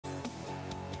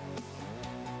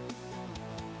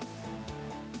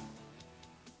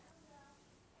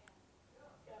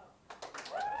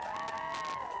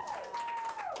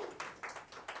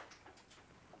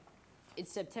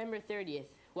It's September 30th.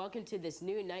 Welcome to this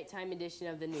new nighttime edition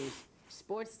of the news.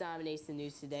 Sports dominates the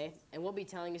news today, and we'll be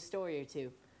telling a story or two.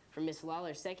 For Miss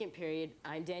Lawler's second period,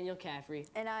 I'm Daniel Caffrey.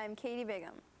 And I'm Katie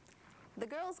Bigham. The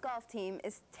girls' golf team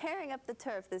is tearing up the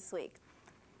turf this week.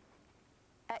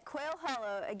 At Quail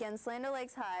Hollow against Land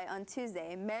O'Lakes High on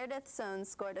Tuesday, Meredith Sones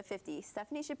scored a 50.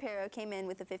 Stephanie Shapiro came in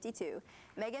with a 52.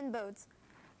 Megan Boats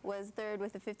was third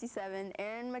with a 57.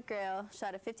 Erin McGrail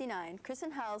shot a 59. Kristen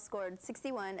Howell scored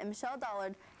 61, and Michelle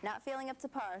Dollard, not feeling up to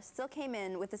par, still came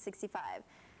in with a 65.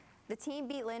 The team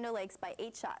beat Land O'Lakes by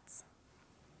 8 shots.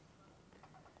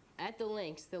 At the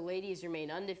links, the ladies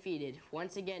remain undefeated,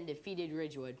 once again defeated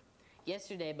Ridgewood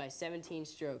yesterday by 17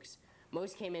 strokes.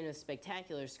 Most came in with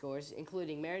spectacular scores,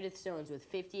 including Meredith Stones with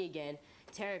 50 again.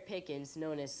 Tara Pickens,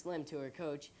 known as Slim to her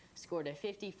coach, scored a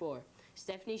 54.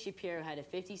 Stephanie Shapiro had a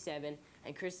 57,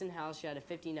 and Kristen Howell shot a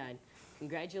 59.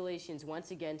 Congratulations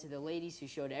once again to the ladies who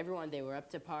showed everyone they were up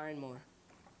to par and more.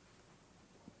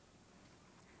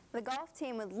 The golf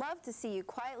team would love to see you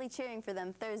quietly cheering for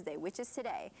them Thursday, which is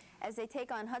today, as they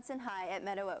take on Hudson High at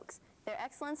Meadow Oaks. Their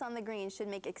excellence on the green should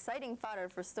make exciting fodder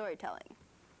for storytelling.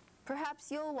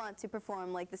 Perhaps you'll want to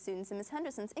perform like the students in Miss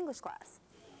Henderson's English class.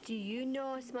 Do you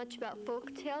know as much about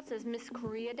folk tales as Miss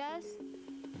Correa does?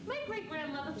 My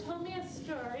great-grandmother told me a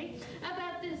story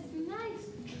about this nice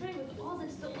tree with all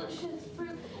this delicious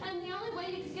fruit, and the only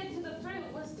way you could get to the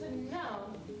fruit was to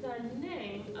know the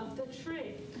name of the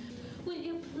tree. Will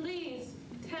you please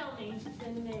tell me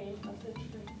the name of the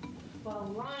tree?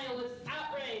 Well, Lion was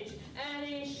outraged, and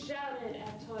he shouted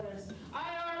at Tortoise,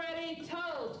 I already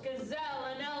told Gazelle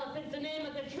and Elephant the name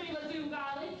of the tree was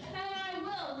Ugali, and I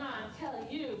will not tell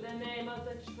you the name of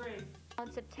the tree.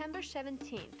 On September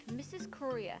 17th, Mrs.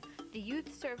 Correa, the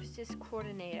Youth Services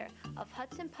Coordinator of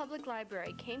Hudson Public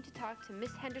Library, came to talk to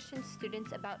Miss Henderson's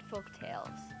students about folk tales.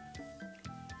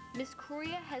 Miss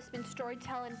Correa has been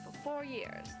storytelling for 4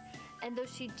 years, and though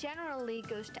she generally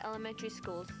goes to elementary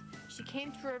schools, she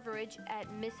came to River Ridge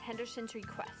at Miss Henderson's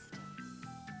request.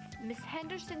 Miss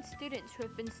Henderson's students who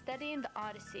have been studying the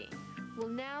Odyssey will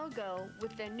now go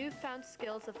with their newfound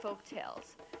skills of folk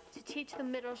tales to teach the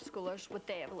middle schoolers what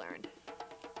they have learned.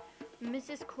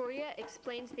 Mrs. Correa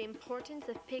explains the importance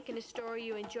of picking a story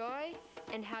you enjoy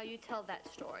and how you tell that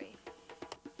story.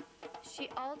 She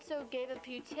also gave a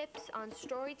few tips on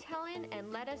storytelling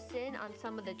and let us in on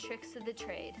some of the tricks of the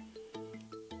trade.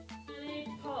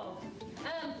 Pull,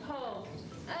 and pull,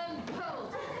 and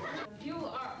pull. If you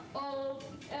are old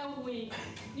and weak,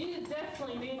 you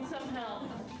definitely need some help.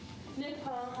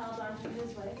 Nicole held on to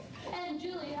his waist, and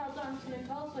Julie held on to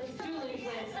Nicole's waist, Julie's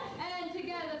waist, and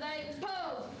together they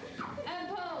pulled, and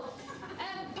pulled,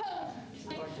 and pulled.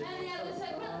 And the other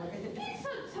said, well, he's so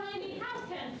tiny, how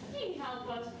can he help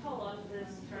us pull up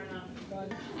this turnip?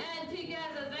 And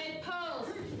together they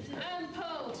pulled, and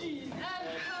pulled, and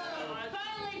pulled.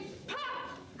 Finally,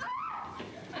 pop!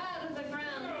 Out of the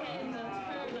ground came the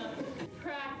turnip.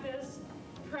 Practice,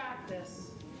 practice.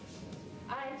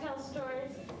 I tell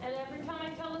stories, and every time I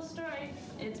tell a story,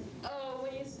 it's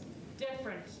always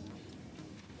different.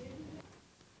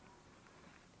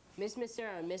 Miss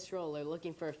Massaro and Miss Roll are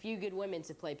looking for a few good women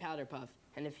to play Powder Puff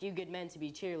and a few good men to be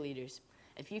cheerleaders.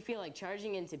 If you feel like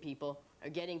charging into people or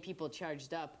getting people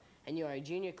charged up and you are a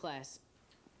junior class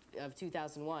of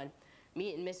 2001,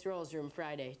 meet in Miss Roll's room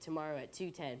Friday, tomorrow at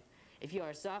 2:10. If you are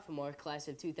a sophomore, class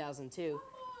of 2002,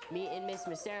 meet in Miss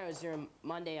Massaro's room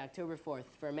Monday, October 4th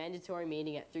for a mandatory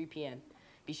meeting at 3 p.m.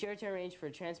 Be sure to arrange for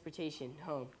transportation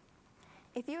home.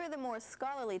 If you are the more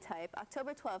scholarly type,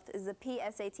 October 12th is the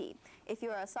PSAT. If you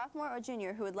are a sophomore or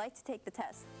junior who would like to take the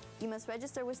test, you must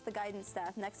register with the guidance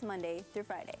staff next Monday through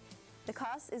Friday. The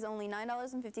cost is only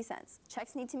 $9.50.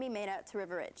 Checks need to be made out to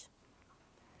River Ridge.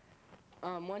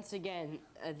 Once again,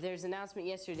 there's an announcement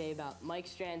yesterday about Mike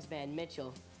Strand's band,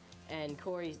 Mitchell, and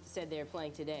Corey said they are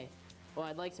playing today. Well,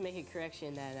 I'd like to make a correction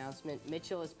in that announcement.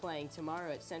 Mitchell is playing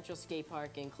tomorrow at Central Skate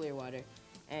Park in Clearwater,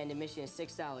 and admission is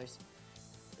 $6.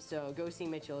 So go see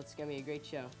Mitchell. It's going to be a great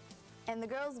show. And the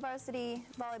girls' varsity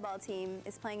volleyball team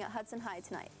is playing at Hudson High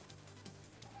tonight.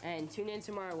 And tune in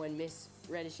tomorrow when Miss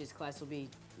Reddish's class will be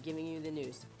giving you the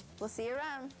news. We'll see you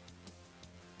around.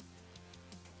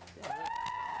 Yeah!